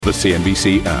The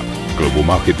CNBC app. Global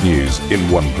market news in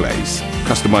one place.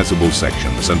 Customizable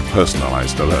sections and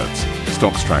personalized alerts.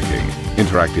 Stocks tracking,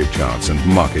 interactive charts and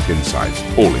market insights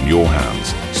all in your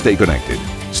hands. Stay connected.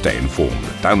 Stay informed.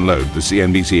 Download the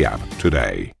CNBC app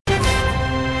today.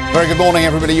 Very good morning,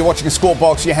 everybody. You're watching Squawk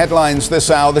Box. Your headlines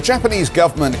this hour. The Japanese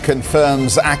government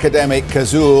confirms academic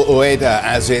Kazuo Ueda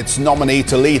as its nominee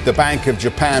to lead the Bank of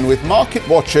Japan, with market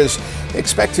watchers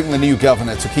expecting the new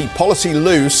governor to keep policy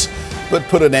loose but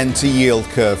put an end to yield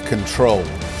curve control.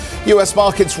 US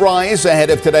markets rise ahead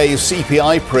of today's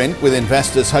CPI print, with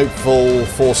investors hopeful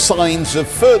for signs of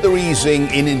further easing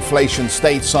in inflation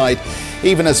stateside,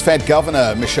 even as Fed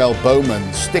Governor Michelle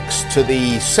Bowman sticks to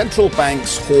the central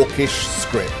bank's hawkish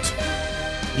script.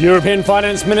 European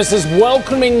finance ministers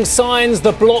welcoming signs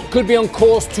the bloc could be on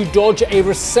course to dodge a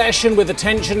recession, with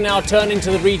attention now turning to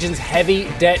the region's heavy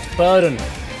debt burden.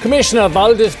 Commissioner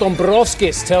Valdis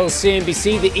Dombrovskis tells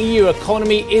CNBC the EU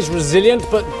economy is resilient,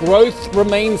 but growth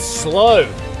remains slow.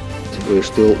 We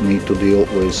still need to deal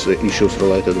with issues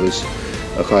related with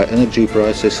high energy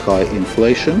prices, high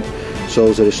inflation.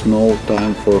 So there is no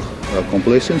time for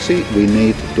complacency. We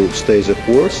need to stay the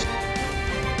course.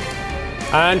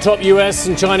 And top US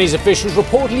and Chinese officials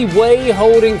reportedly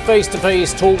holding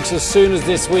face-to-face talks as soon as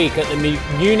this week at the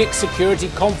Munich Security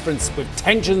Conference, with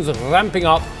tensions ramping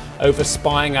up over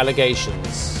spying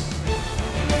allegations.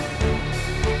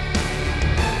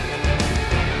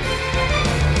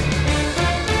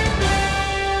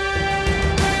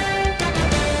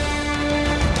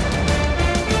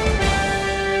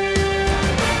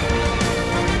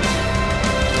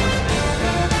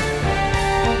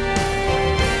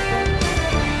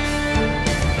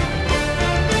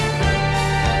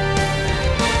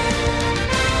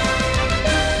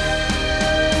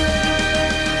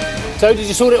 So, did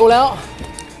you sort it all out?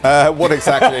 What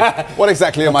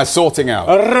exactly am I sorting out?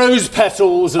 Rose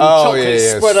petals and chocolate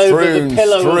spread over the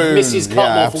pillow of Mrs.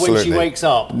 Cutmore for when she wakes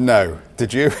up. No.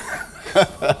 Did you?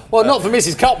 Well, not for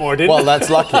Mrs. Cutmore, I didn't. Well, that's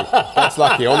lucky. That's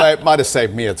lucky. Although it might have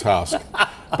saved me a task.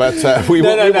 But we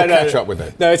will catch up with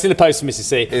it. No, it's in the post for Mrs.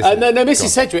 C. No, Mrs.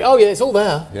 Sedgwick. Oh, yeah, it's all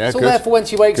there. Yeah, it's all there for when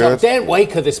she wakes up. Daren't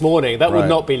wake her this morning. That would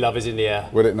not be Love is in the Air.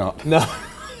 Would it not? No.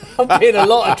 I'm being a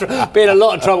lot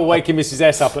of trouble waking Mrs.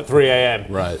 S up at 3 a.m.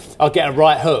 Right. I'll get a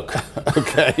right hook.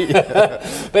 Okay.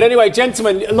 But anyway,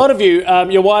 gentlemen, a lot of you,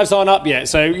 your wives aren't up yet,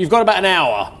 so you've got about an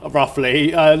hour,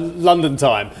 roughly, London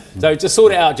time. So just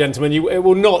sort it out, gentlemen. It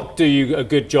will not do you a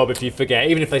good job if you forget,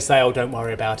 even if they say, oh, don't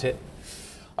worry about it.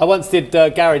 I once did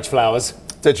Garage Flowers.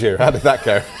 Did you? How did that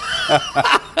go?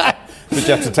 Did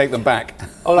you have to take them back?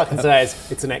 All I can say is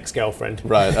it's an ex-girlfriend.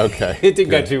 Right, okay. It didn't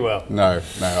go too well. No,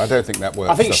 I don't think that works.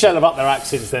 I think Shell have upped their act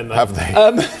since then, though. Have they?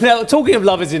 Now, talking of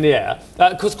Love is in the Air,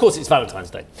 because of course it's Valentine's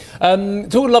Day.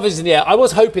 Talking of Love is in the Air, I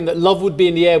was hoping that love would be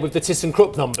in the air with the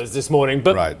ThyssenKrupp numbers this morning,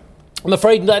 but I'm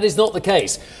afraid that is not the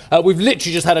case. We've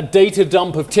literally just had a data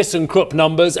dump of ThyssenKrupp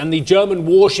numbers and the German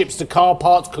warships to car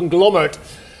parts conglomerate.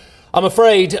 I'm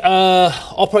afraid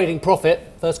operating profit,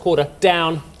 first quarter,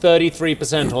 down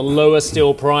 33% on lower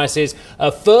steel prices.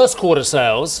 First quarter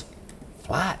sales,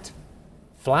 flat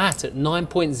at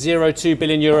 9.02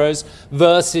 billion euros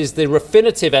versus the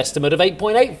Refinitiv estimate of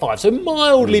 8.85, so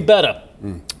mildly better.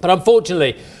 But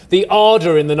unfortunately, the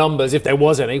ardour in the numbers, if there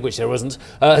was any, which there wasn't,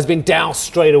 has been doused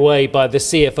straight away by the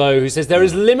CFO, who says there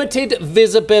is limited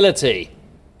visibility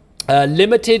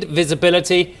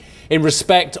in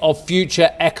respect of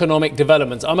future economic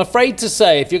developments. I'm afraid to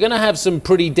say, if you're going to have some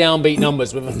pretty downbeat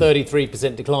numbers with a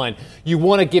 33% decline, you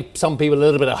want to give some people a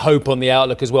little bit of hope on the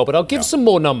outlook as well. But I'll give some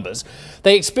more numbers.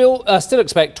 They still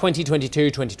expect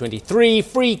 2022, 2023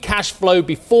 free cash flow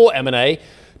before M&A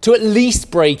to at least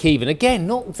break even. Again,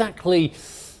 not exactly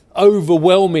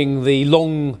overwhelming the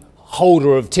long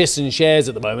holder of Thyssen shares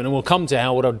at the moment, and we'll come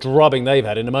to what a drubbing they've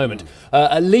had in a moment.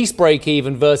 At least break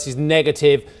even versus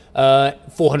negative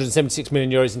 476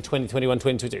 million euros in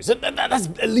 2021-2022. So that's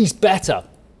at least better.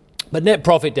 But net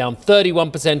profit down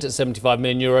 31% at 75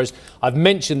 million euros. I've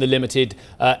mentioned the limited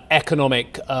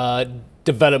economic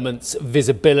developments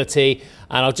visibility,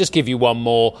 and I'll just give you one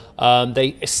more.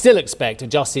 They still expect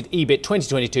adjusted EBIT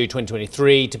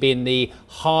 2022-2023 to be in the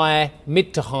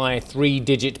mid to high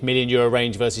three-digit million euro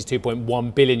range versus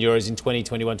 2.1 billion euros in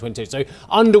 2021-22. So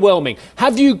underwhelming.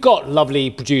 Have you got, lovely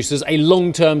producers, a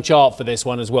long-term chart for this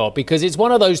one as well? Because it's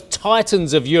one of those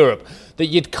titans of Europe that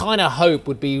you'd kind of hope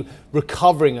would be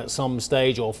recovering at some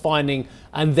stage or finding,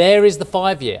 and there is the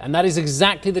 5-year, and that is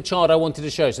exactly the chart I wanted to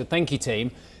show. So thank you,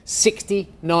 team.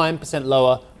 69%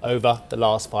 lower over the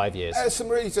last 5 years. There's some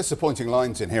really disappointing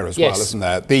lines in here as well, isn't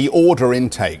there? The order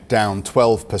intake down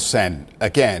 12%.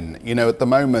 Again, at the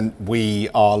moment we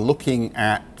are looking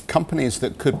at companies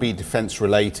that could be defence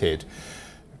related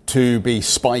to be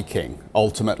spiking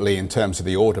ultimately in terms of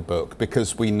the order book,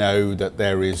 because we know that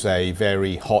there is a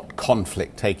very hot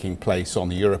conflict taking place on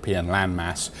the European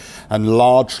landmass, and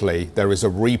largely there is a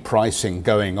repricing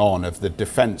going on of the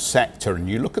defence sector. And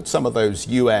you look at some of those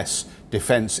US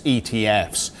defence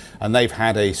ETFs, and they've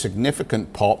had a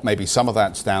significant pop. Maybe some of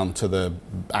that's down to the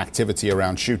activity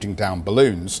around shooting down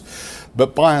balloons,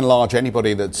 but by and large,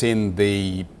 anybody that's in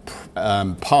the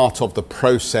part of the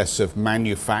process of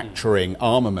manufacturing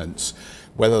armaments,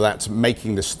 whether that's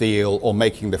making the steel or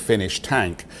making the finished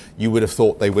tank, you would have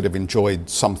thought they would have enjoyed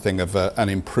something of an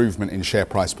improvement in share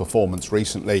price performance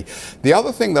recently. The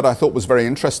other thing that I thought was very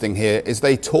interesting here is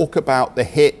they talk about the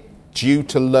hit due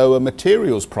to lower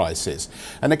materials prices.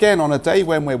 And again, on a day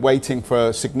when we're waiting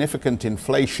for significant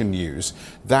inflation news,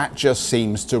 that just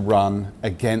seems to run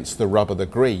against the rub of the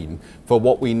green for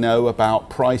what we know about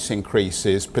price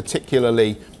increases,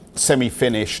 particularly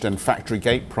semi-finished and factory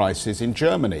gate prices in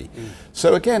Germany.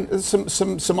 So again, there's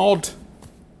some odd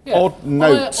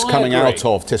notes coming out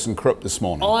of ThyssenKrupp this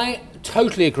morning. I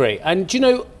totally agree. And, you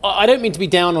know, I don't mean to be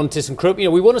down on ThyssenKrupp. You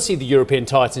know, we want to see the European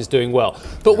titans doing well.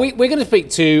 But we're going to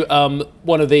speak to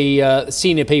one of the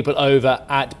senior people over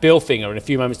at Bilfinger in a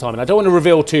few moments' time. And I don't want to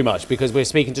reveal too much because we're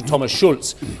speaking to Thomas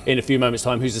Schulz in a few moments'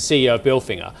 time, who's the CEO of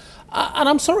Bilfinger. And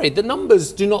I'm sorry, the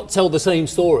numbers do not tell the same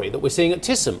story that we're seeing at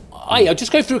Thyssen. I'll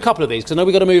just go through a couple of these because I know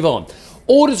we've got to move on.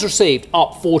 Orders received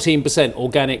up 14%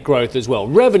 organic growth as well.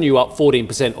 Revenue up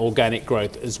 14% organic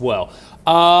growth as well.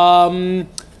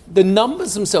 The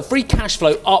numbers themselves, free cash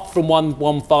flow up from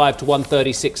 115 to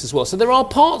 136 as well. So there are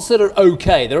parts that are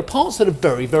okay. There are parts that are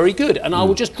very, very good. And I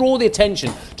will just draw the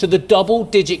attention to the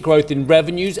double-digit growth in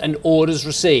revenues and orders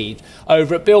received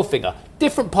over at Bilfinger.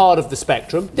 Different part of the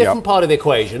spectrum, different part of the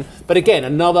equation. But again,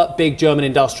 another big German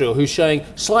industrial who's showing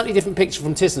slightly different picture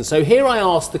from Thyssen. So here I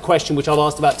ask the question which I've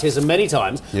asked about Thyssen many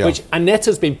times, which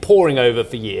Annetta's been poring over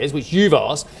for years, which you've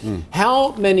asked.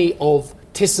 How many of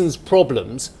Thyssen's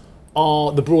problems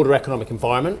are the broader economic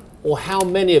environment, or how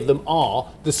many of them are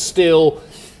the still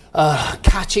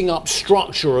catching up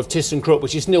structure of ThyssenKrupp,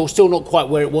 which is still not quite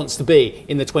where it wants to be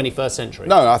in the 21st century?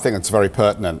 No, I think it's very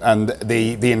pertinent. And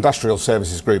the industrial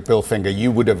services group, Bilfinger,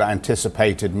 you would have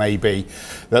anticipated maybe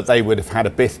that they would have had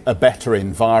a better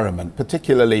environment,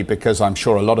 particularly because I'm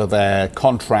sure a lot of their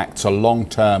contracts are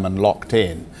long-term and locked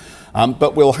in.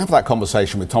 But we'll have that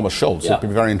conversation with Thomas Schulz. It'll be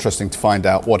very interesting to find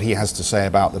out what he has to say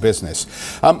about the business.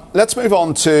 Let's move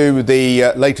on to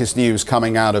the latest news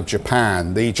coming out of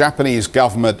Japan. The Japanese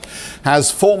government has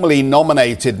formally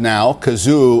nominated now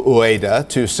Kazuo Ueda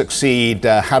to succeed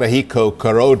Haruhiko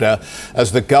Kuroda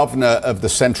as the governor of the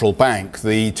central bank.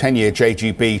 The 10-year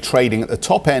JGB trading at the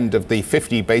top end of the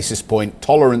 50 basis point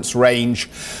tolerance range,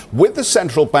 with the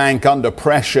central bank under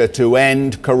pressure to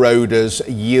end Kuroda's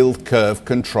yield curve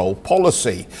control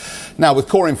policy. Now, with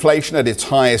core inflation at its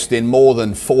highest in more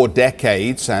than 4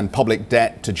 decades and public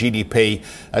debt to GDP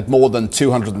at more than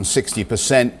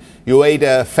 260%,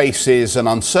 Ueda faces an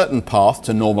uncertain path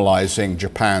to normalizing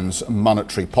Japan's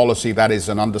monetary policy. That is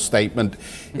an understatement,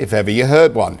 if ever you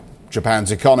heard one.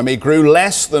 Japan's economy grew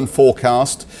less than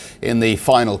forecast in the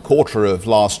final quarter of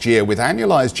last year, with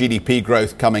annualized GDP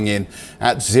growth coming in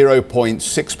at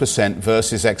 0.6%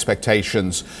 versus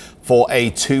expectations for a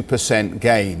 2%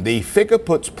 gain. The figure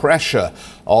puts pressure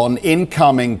on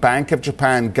incoming Bank of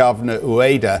Japan Governor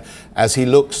Ueda as he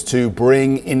looks to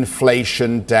bring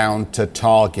inflation down to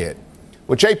target.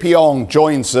 Well, JP Ong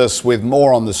joins us with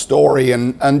more on the story.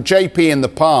 And JP, in the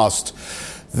past,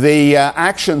 the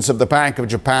actions of the Bank of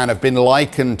Japan have been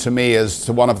likened to me as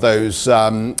to one of those,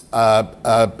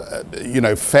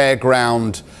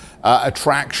 fairground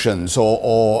attractions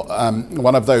or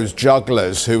one of those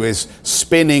jugglers who is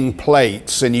spinning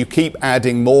plates, and you keep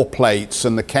adding more plates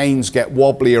and the canes get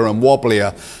wobblier and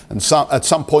wobblier, and at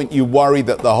some point you worry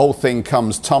that the whole thing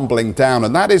comes tumbling down.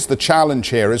 And that is the challenge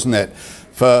here, isn't it,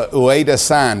 for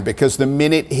Ueda-san, because the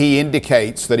minute he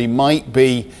indicates that he might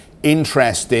be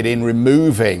interested in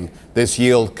removing this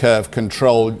yield curve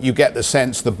control, you get the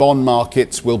sense the bond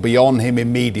markets will be on him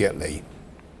immediately.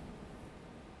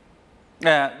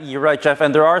 Yeah, you're right, Jeff.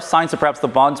 And there are signs that perhaps the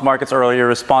bonds markets are already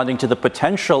responding to the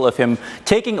potential of him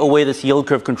taking away this yield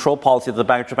curve control policy that the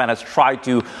Bank of Japan has tried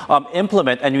to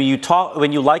implement. And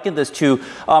when you liken this to,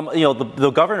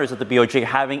 the governors at the BOJ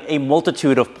having a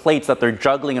multitude of plates that they're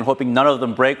juggling and hoping none of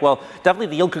them break, well, definitely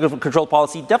the yield curve control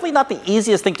policy, definitely not the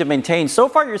easiest thing to maintain. So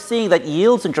far, you're seeing that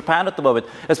yields in Japan at the moment,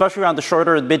 especially around the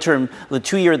shorter and midterm, the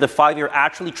 2-year, the 5-year,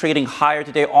 actually trading higher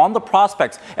today on the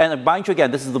prospects. And mind you, again,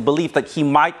 this is the belief that he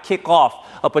might kick off off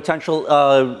a potential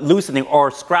loosening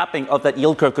or scrapping of that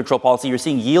yield curve control policy. You're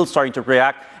seeing yields starting to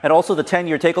react. And also the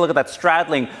 10-year, take a look at that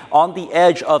straddling on the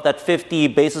edge of that 50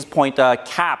 basis point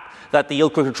cap that the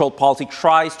yield curve control policy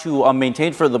tries to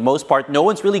maintain for the most part. No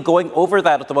one's really going over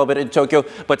that at the moment in Tokyo,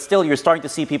 but still you're starting to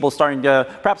see people starting to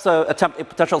perhaps attempt a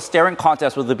potential staring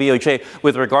contest with the BOJ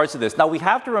with regards to this. Now, we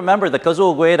have to remember that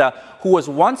Kazuo Ueda, who was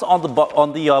once on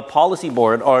the policy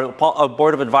board or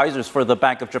board of advisors for the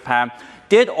Bank of Japan,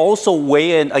 did also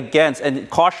weigh in against and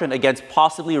caution against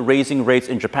possibly raising rates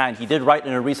in Japan. He did write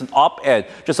in a recent op-ed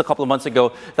just a couple of months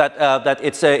ago that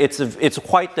it's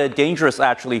quite dangerous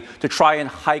actually to try and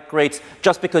hike rates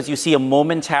just because you see a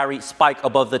momentary spike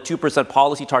above the 2%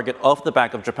 policy target of the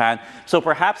Bank of Japan. So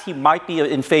perhaps he might be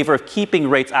in favor of keeping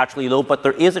rates actually low, but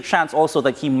there is a chance also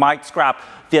that he might scrap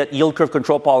that yield curve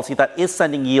control policy that is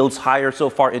sending yields higher so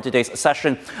far in today's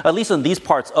session, at least in these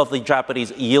parts of the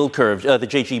Japanese yield curve, the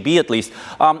JGB at least.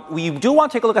 We do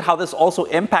want to take a look at how this is also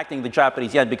impacting the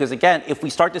Japanese yen, because again, if we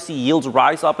start to see yields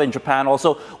rise up in Japan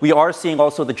also, we are seeing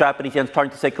also the Japanese yen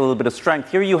starting to take a little bit of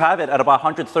strength. Here you have it at about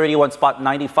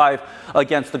 131.95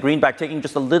 against the greenback, taking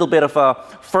just a little bit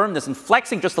of firmness and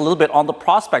flexing just a little bit on the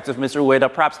prospects of Mr.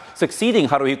 Ueda perhaps succeeding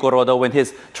Haruhiko Roda when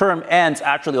his term ends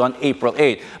actually on April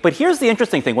 8. But here's the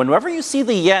interesting thing. Whenever you see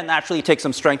the yen actually take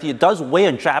some strength, it does weigh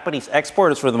on Japanese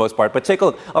exporters for the most part. But take a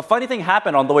look. A funny thing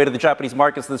happened on the way to the Japanese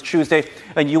markets this Tuesday,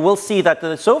 and you will see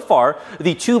that so far,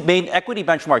 the two main equity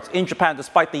benchmarks in Japan,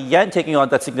 despite the yen taking on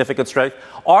that significant strength,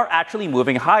 are actually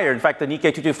moving higher. In fact, the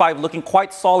Nikkei 225 looking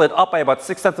quite solid, up by about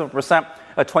 0.6%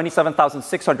 at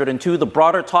 27,602. The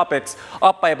broader topics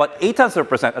up by about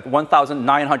 0.8% at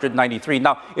 1,993.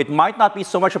 Now, it might not be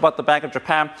so much about the Bank of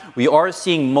Japan. We are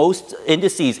seeing most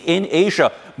indices in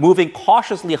Asia moving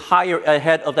cautiously higher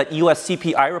ahead of that U.S.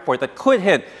 CPI report that could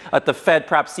hint at the Fed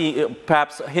perhaps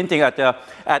hinting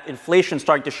at inflation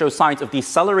starting to show signs of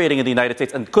decelerating in the United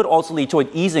States, and could also lead to an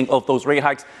easing of those rate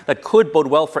hikes that could bode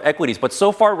well for equities. But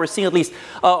so far, we're seeing at least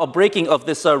a breaking of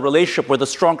this relationship where the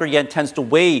stronger yen tends to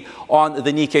weigh on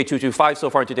the Nikkei 225 so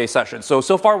far in today's session. So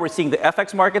far, we're seeing the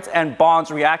FX markets and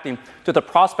bonds reacting to the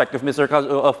prospect of Mr.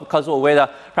 Kazuo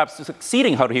Ueda perhaps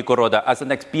succeeding Haruhiko Roda as the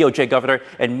next BOJ governor,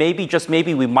 and maybe, just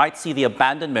maybe, we might see the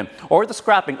abandonment or the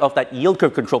scrapping of that yield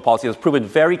curve control policy that's proven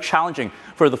very challenging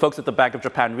for the folks at the Bank of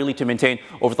Japan really to maintain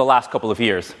over the last couple of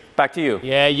years. Back to you.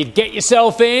 Yeah, you get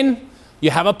yourself in. You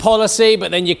have a policy,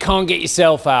 but then you can't get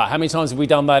yourself out. How many times have we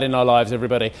done that in our lives,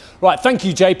 everybody? Right, thank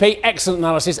you, JP. Excellent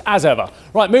analysis, as ever.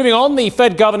 Right, moving on, the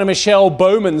Fed Governor Michelle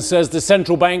Bowman says the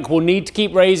central bank will need to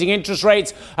keep raising interest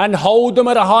rates and hold them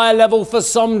at a higher level for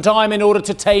some time in order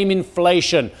to tame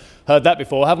inflation. Heard that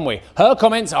before, haven't we? Her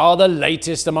comments are the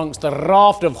latest amongst the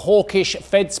raft of hawkish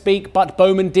Fed speak, but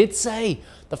Bowman did say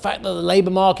the fact that the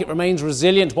labour market remains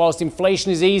resilient whilst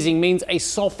inflation is easing means a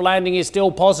soft landing is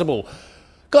still possible.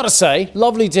 Got to say,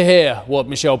 lovely to hear what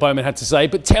Michelle Bowman had to say,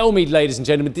 but tell me, ladies and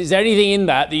gentlemen, is there anything in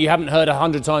that you haven't heard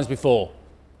 100 times before?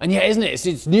 And yeah, isn't it?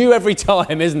 It's new every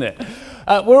time, isn't it?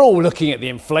 We're all looking at the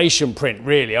inflation print,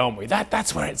 really, aren't we?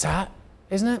 That's where it's at,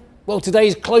 isn't it? Well,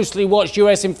 today's closely watched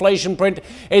US inflation print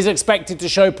is expected to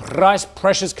show price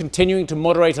pressures continuing to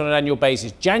moderate on an annual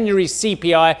basis. January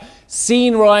CPI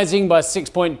seen rising by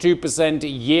 6.2%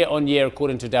 year on year,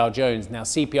 according to Dow Jones. Now,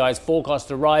 CPI is forecast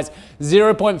to rise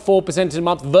 0.4% in a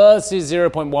month versus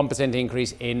 0.1%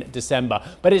 increase in December.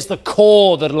 But it's the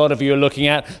core that a lot of you are looking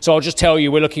at. So I'll just tell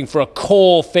you, we're looking for a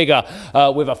core figure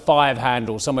with a 5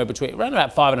 handle, somewhere between around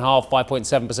about 5.5%,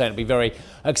 5.7%. It'd be very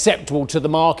acceptable to the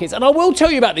markets. And I will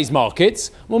tell you about these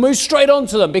markets. We'll move straight on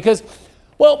to them because,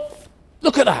 well,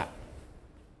 look at that.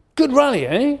 Good rally,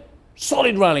 eh?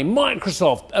 Solid rally.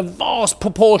 Microsoft, a vast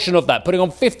proportion of that, putting on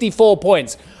 54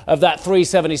 points of that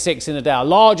 376 in the Dow.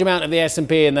 Large amount of the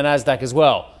S&P and the Nasdaq as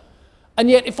well. And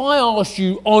yet, if I asked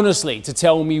you honestly to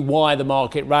tell me why the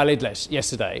market rallied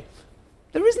yesterday,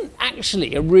 there isn't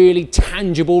actually a really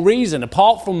tangible reason,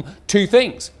 apart from two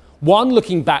things. One,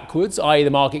 looking backwards, i.e.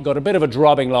 the market got a bit of a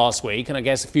drubbing last week, and I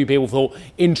guess a few people thought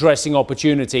interesting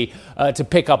opportunity to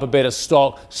pick up a bit of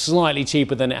stock, slightly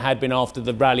cheaper than it had been after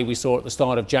the rally we saw at the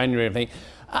start of January, I think.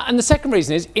 And the second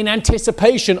reason is in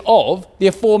anticipation of the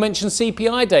aforementioned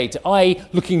CPI data, i.e.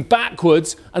 looking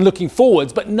backwards and looking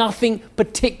forwards, but nothing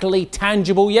particularly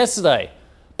tangible yesterday.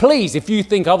 Please, if you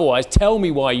think otherwise, tell me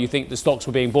why you think the stocks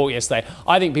were being bought yesterday.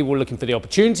 I think people were looking for the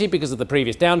opportunity because of the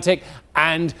previous downtick,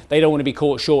 and they don't want to be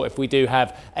caught short if we do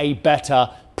have a better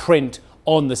print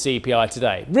on the CPI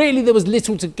today. Really, there was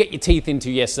little to get your teeth into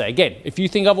yesterday. Again, if you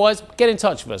think otherwise, get in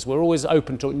touch with us. We're always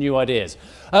open to new ideas.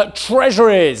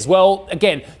 Treasuries. Well,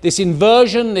 again, this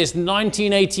inversion, this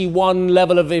 1981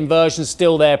 level of inversion,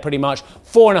 still there pretty much.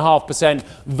 4.5%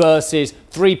 versus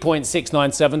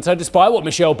 3.697. So despite what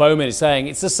Michelle Bowman is saying,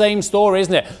 it's the same story,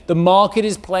 isn't it? The market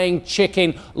is playing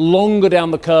chicken longer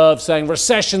down the curve, saying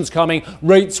recession's coming,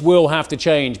 rates will have to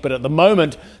change. But at the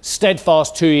moment,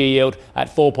 steadfast 2-year yield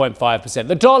at 4.5%.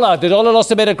 The dollar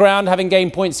lost a bit of ground, having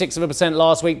gained 0.6%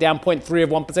 last week, down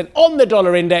 0.3% on the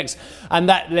dollar index. And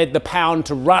that led the pound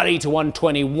to rally to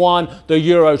 121, the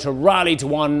euro to rally to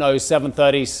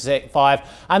 107.35,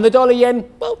 and the dollar yen,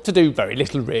 well, to do very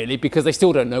little really, because they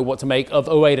still don't know what to make of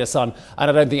Ueda-san, and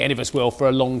I don't think any of us will for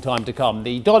a long time to come.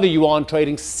 The dollar yuan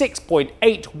trading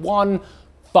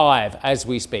 6.815 as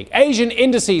we speak. Asian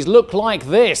indices look like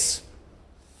this.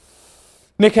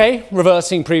 Nikkei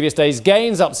reversing previous day's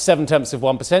gains, up 0.7%,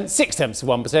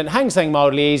 0.6%. Hang Seng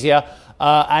mildly easier,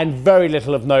 and very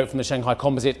little of note from the Shanghai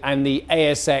Composite and the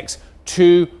ASX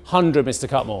 200, Mr.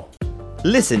 Cutmore.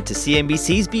 Listen to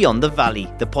CNBC's Beyond the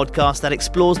Valley, the podcast that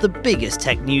explores the biggest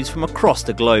tech news from across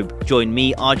the globe. Join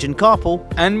me, Arjun Karpal.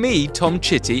 And me, Tom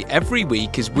Chitty, every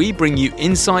week as we bring you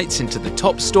insights into the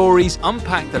top stories,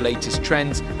 unpack the latest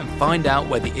trends, and find out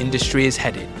where the industry is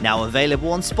headed. Now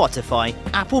available on Spotify,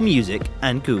 Apple Music,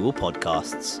 and Google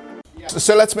Podcasts.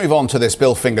 So let's move on to this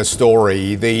Bilfinger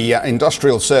story. The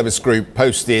Industrial Service Group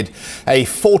posted a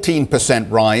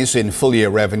 14% rise in full-year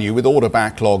revenue, with order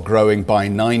backlog growing by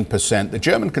 9%. The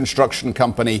German construction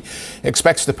company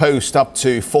expects to post up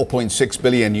to 4.6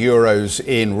 billion euros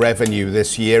in revenue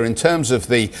this year. In terms of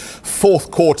the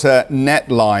fourth quarter net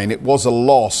line, it was a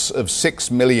loss of 6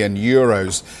 million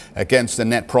euros against a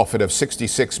net profit of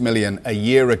 66 million a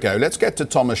year ago. Let's get to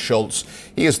Thomas Schulz.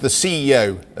 He is the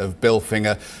CEO of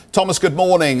Bilfinger. Thomas, good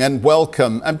morning and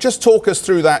welcome. Just talk us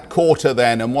through that quarter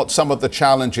then and what some of the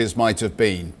challenges might have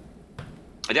been.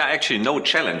 Yeah, actually no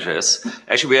challenges.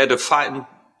 Actually, we had a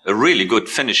really good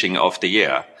finishing of the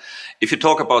year. If you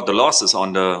talk about the losses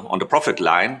on the profit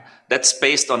line, that's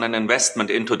based on an investment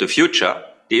into the future,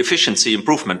 the efficiency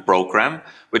improvement program,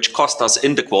 which cost us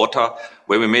in the quarter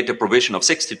where we made a provision of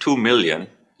 62 million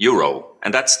euro.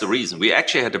 And that's the reason. We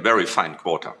actually had a very fine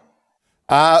quarter.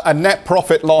 A net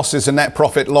profit loss is a net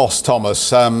profit loss,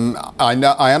 Thomas. I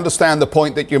understand the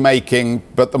point that you're making,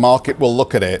 but the market will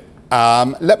look at it.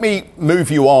 Let me move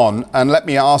you on and let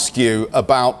me ask you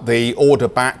about the order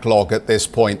backlog at this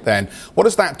point then. What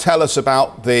does that tell us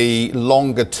about the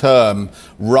longer term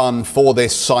run for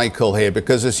this cycle here?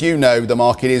 Because as you know, the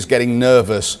market is getting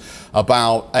nervous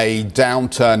about a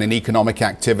downturn in economic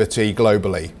activity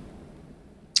globally.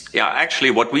 Yeah,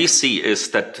 actually what we see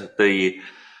is that the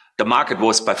market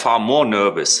was by far more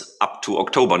nervous up to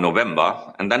October,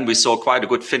 November, and then we saw quite a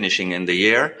good finishing in the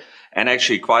year and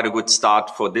actually quite a good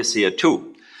start for this year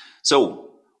too.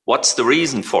 So what's the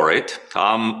reason for it?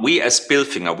 We as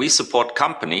Bilfinger, we support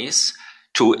companies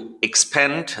to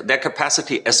expand their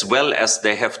capacity as well as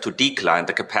they have to decline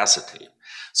the capacity.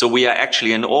 So we are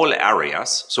actually in all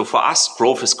areas. So for us,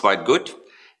 growth is quite good.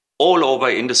 All over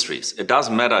industries. It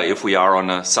doesn't matter if we are on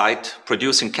a site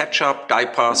producing ketchup,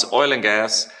 diapers, oil and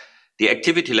gas. The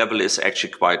activity level is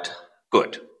actually quite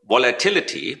good.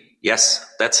 Volatility, yes,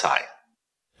 that's high.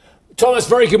 Thomas,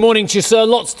 very good morning to you, sir.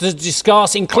 Lots to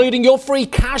discuss, including your free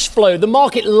cash flow. The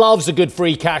market loves a good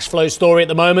free cash flow story at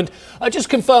the moment. Just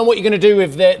confirm what you're going to do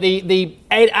with the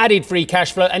added free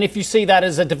cash flow and if you see that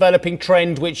as a developing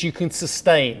trend which you can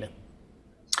sustain.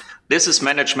 This is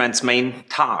management's main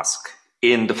task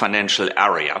in the financial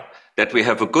area, that we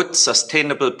have a good,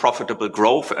 sustainable, profitable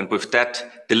growth and with that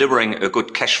delivering a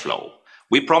good cash flow.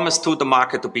 We promise to the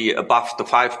market to be above the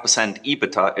 5%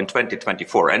 EBITDA in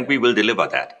 2024 and we will deliver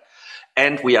that.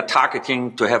 And we are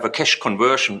targeting to have a cash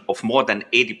conversion of more than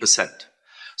 80%.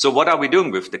 So what are we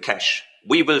doing with the cash?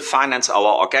 We will finance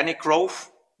our organic growth.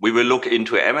 We will look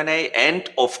into M&A. And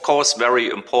of course, very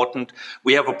important,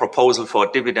 we have a proposal for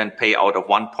a dividend payout of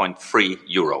 1.3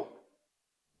 euro.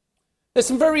 There's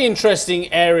some very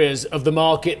interesting areas of the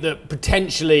market that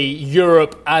potentially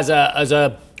Europe as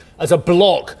a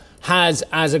bloc has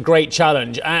as a great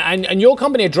challenge. And your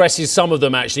company addresses some of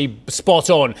them actually spot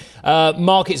on.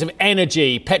 Markets of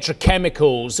energy,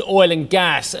 petrochemicals, oil and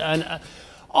gas. And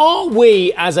are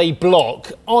we as a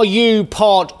bloc, are you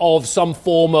part of some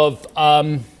form of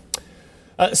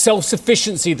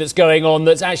self-sufficiency that's going on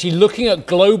that's actually looking at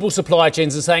global supply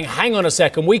chains and saying, hang on a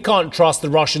second, we can't trust the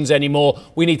Russians anymore.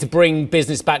 We need to bring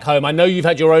business back home. I know you've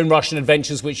had your own Russian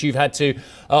adventures, which you've had to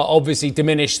obviously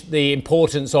diminish the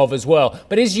importance of as well.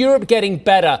 But is Europe getting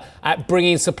better at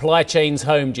bringing supply chains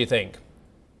home, do you think?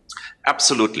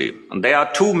 Absolutely. And there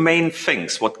are two main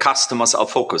things what customers are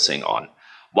focusing on.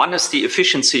 One is the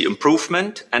efficiency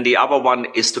improvement and the other one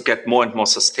is to get more and more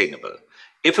sustainable.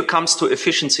 If it comes to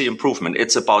efficiency improvement,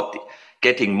 it's about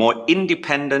getting more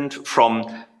independent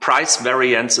from price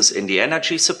variances in the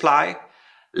energy supply,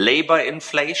 labor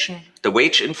inflation, the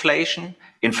wage inflation,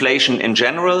 inflation in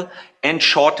general, and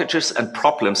shortages and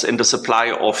problems in the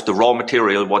supply of the raw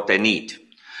material, what they need.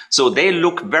 So they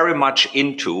look very much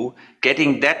into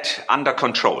getting that under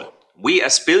control. We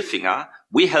as Bilfinger,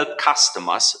 we help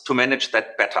customers to manage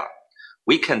that better.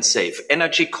 We can save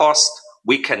energy costs,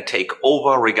 we can take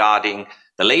over regarding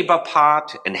the labor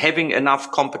part and having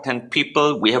enough competent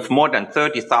people. We have more than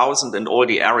 30,000 in all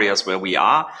the areas where we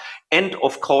are. And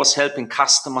of course, helping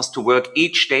customers to work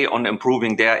each day on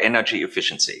improving their energy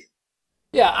efficiency.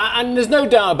 Yeah, and there's no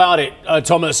doubt about it,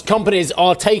 Thomas. Companies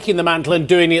are taking the mantle and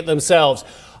doing it themselves.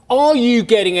 Are you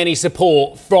getting any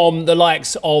support from the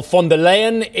likes of von der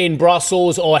Leyen in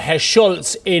Brussels or Herr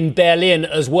Scholz in Berlin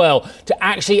as well to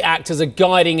actually act as a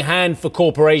guiding hand for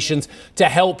corporations to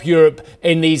help Europe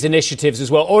in these initiatives as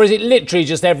well? Or is it literally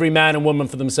just every man and woman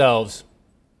for themselves?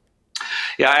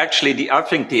 Yeah, actually, I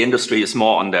think the industry is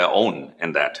more on their own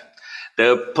in that.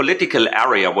 The political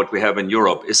area, what we have in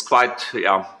Europe, is quite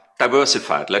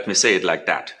diversified, let me say it like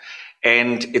that.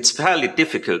 And it's fairly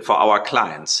difficult for our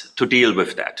clients to deal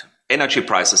with that. Energy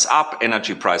prices up,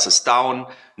 energy prices down,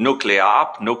 nuclear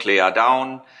up, nuclear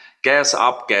down, gas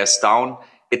up, gas down.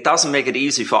 It doesn't make it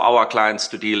easy for our clients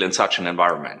to deal in such an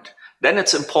environment. Then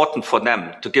it's important for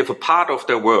them to give a part of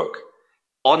their work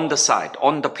on the site,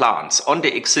 on the plants, on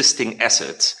the existing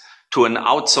assets to an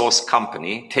outsourced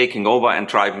company taking over and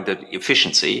driving the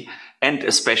efficiency. And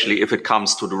especially if it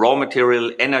comes to the raw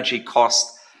material, energy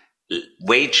cost,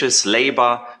 wages,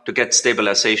 labor, to get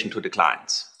stabilization to the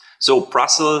clients. So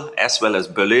Brussels as well as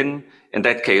Berlin, in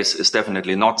that case, is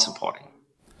definitely not supporting.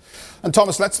 And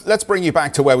Thomas, let's bring you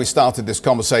back to where we started this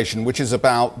conversation, which is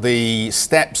about the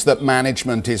steps that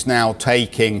management is now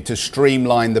taking to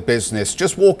streamline the business.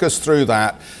 Just walk us through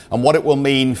that and what it will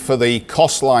mean for the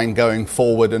cost line going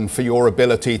forward and for your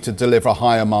ability to deliver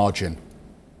higher margin.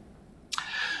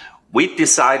 We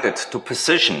decided to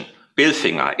position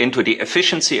Bilfinger into the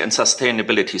efficiency and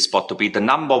sustainability spot to be the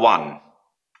number one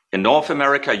in North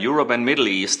America, Europe and Middle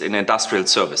East in industrial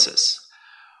services.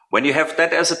 When you have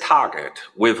that as a target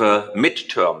with a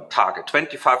midterm target,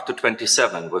 25 to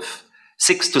 27 with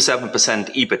 6 to 7%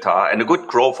 EBITDA and a good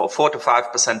growth of 4 to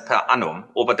 5% per annum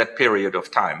over that period of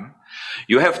time,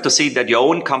 you have to see that your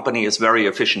own company is very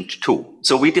efficient too.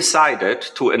 So we decided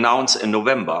to announce in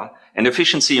November an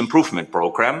efficiency improvement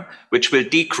program, which will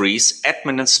decrease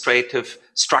administrative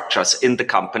structures in the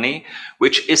company,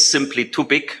 which is simply too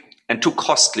big and too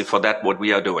costly for that what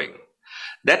we are doing.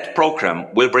 That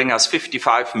program will bring us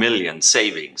 55 million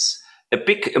savings. A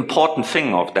big important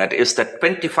thing of that is that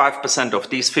 25% of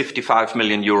these 55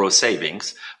 million euro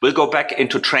savings will go back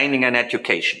into training and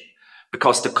education,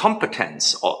 because the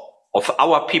competence of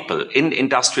our people in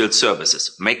industrial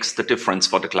services makes the difference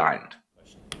for the client.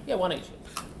 Yeah, one each.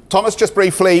 Thomas, just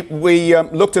briefly, we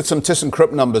looked at some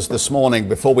ThyssenKrupp numbers this morning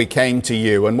before we came to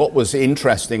you. And what was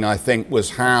interesting, I think,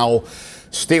 was how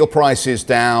steel prices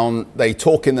down. They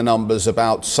talk in the numbers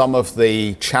about some of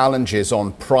the challenges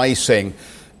on pricing.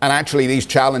 And actually, these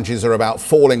challenges are about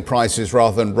falling prices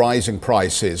rather than rising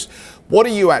prices. What are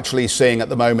you actually seeing at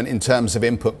the moment in terms of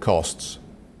input costs?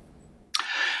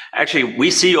 Actually,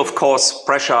 we see, of course,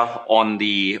 pressure on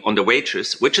the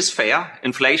wages, which is fair.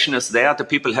 Inflation is there. The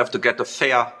people have to get a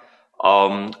fair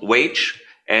wage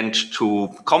and to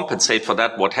compensate for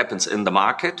that what happens in the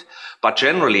market. But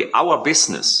generally, our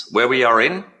business, where we are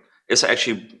in, is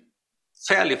actually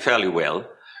fairly well.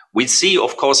 We see,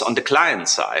 of course, on the client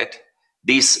side,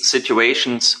 these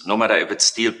situations, no matter if it's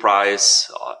steel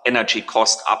price or energy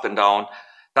cost up and down,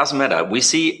 doesn't matter. We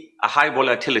see a high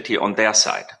volatility on their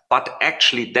side. But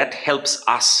actually, that helps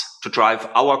us to drive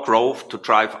our growth, to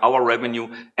drive our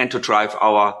revenue, and to drive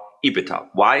our EBITDA.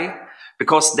 Why?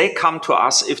 Because they come to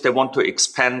us if they want to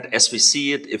expand as we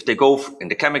see it. If they go in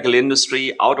the chemical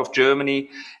industry out of Germany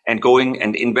and going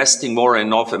and investing more in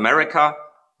North America,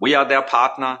 we are their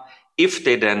partner. If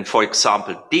they then, for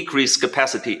example, decrease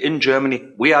capacity in Germany,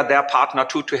 we are their partner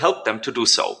too to help them to do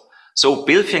so. So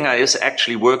Bilfinger is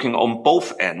actually working on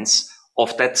both ends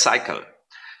of that cycle.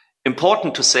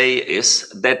 Important to say is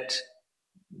that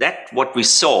what we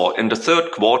saw in the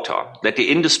third quarter, that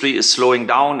the industry is slowing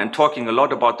down and talking a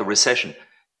lot about the recession,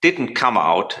 didn't come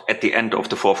out at the end of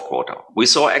the fourth quarter. We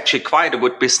saw actually quite a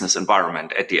good business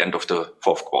environment at the end of the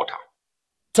fourth quarter.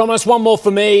 Thomas, one more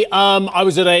for me. I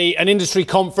was at an industry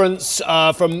conference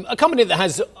from a company that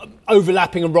has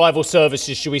overlapping and rival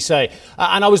services, should we say.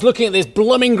 And I was looking at this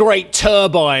blooming great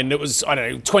turbine that was, I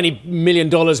don't know, $20 million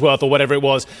worth or whatever it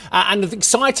was. And the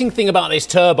exciting thing about this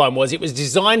turbine was it was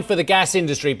designed for the gas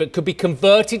industry, but could be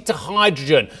converted to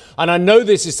hydrogen. And I know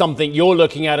this is something you're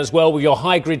looking at as well with your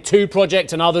Hygrid 2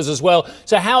 project and others as well.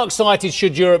 So how excited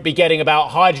should Europe be getting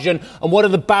about hydrogen, and what are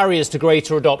the barriers to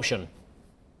greater adoption?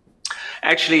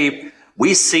 Actually,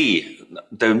 we see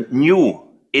the new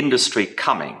industry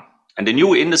coming, and the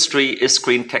new industry is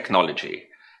green technology.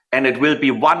 And it will be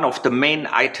one of the main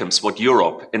items what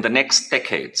Europe in the next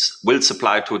decades will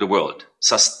supply to the world.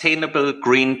 Sustainable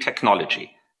green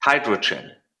technology, hydrogen,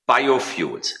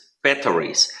 biofuels,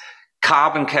 batteries,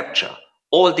 carbon capture.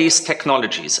 All these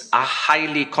technologies are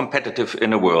highly competitive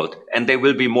in the world, and they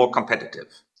will be more competitive.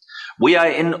 We are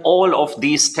in all of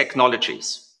these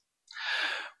technologies.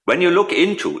 When you look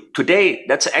into today,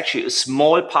 that's actually a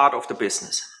small part of the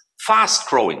business. Fast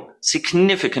growing,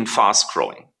 significant fast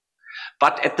growing.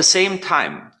 But at the same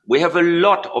time, we have a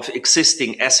lot of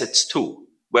existing assets too,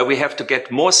 where we have to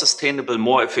get more sustainable,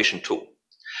 more efficient too.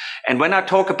 And when I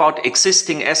talk about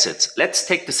existing assets, let's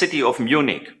take the city of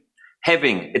Munich,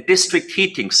 having a district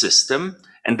heating system,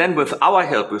 and then with our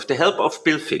help, with the help of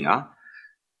Bilfinger,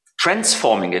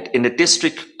 transforming it in a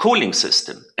district cooling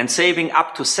system and saving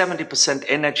up to 70%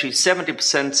 energy, 70%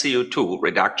 CO2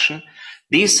 reduction.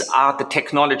 These are the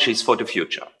technologies for the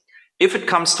future. If it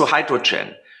comes to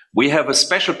hydrogen, we have a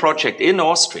special project in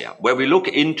Austria where we look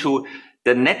into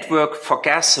the network for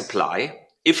gas supply,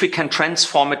 if we can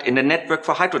transform it in a network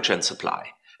for hydrogen supply.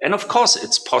 And of course,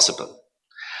 it's possible.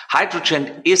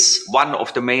 Hydrogen is one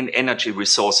of the main energy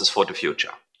resources for the future.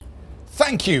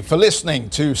 Thank you for listening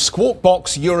to Squawk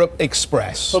Box Europe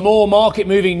Express. For more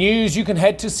market-moving news, you can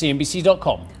head to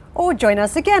cnbc.com. Or join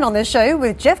us again on the show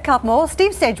with Jeff Cutmore,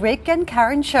 Steve Sedgwick and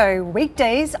Karen Cho,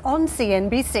 weekdays on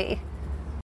CNBC.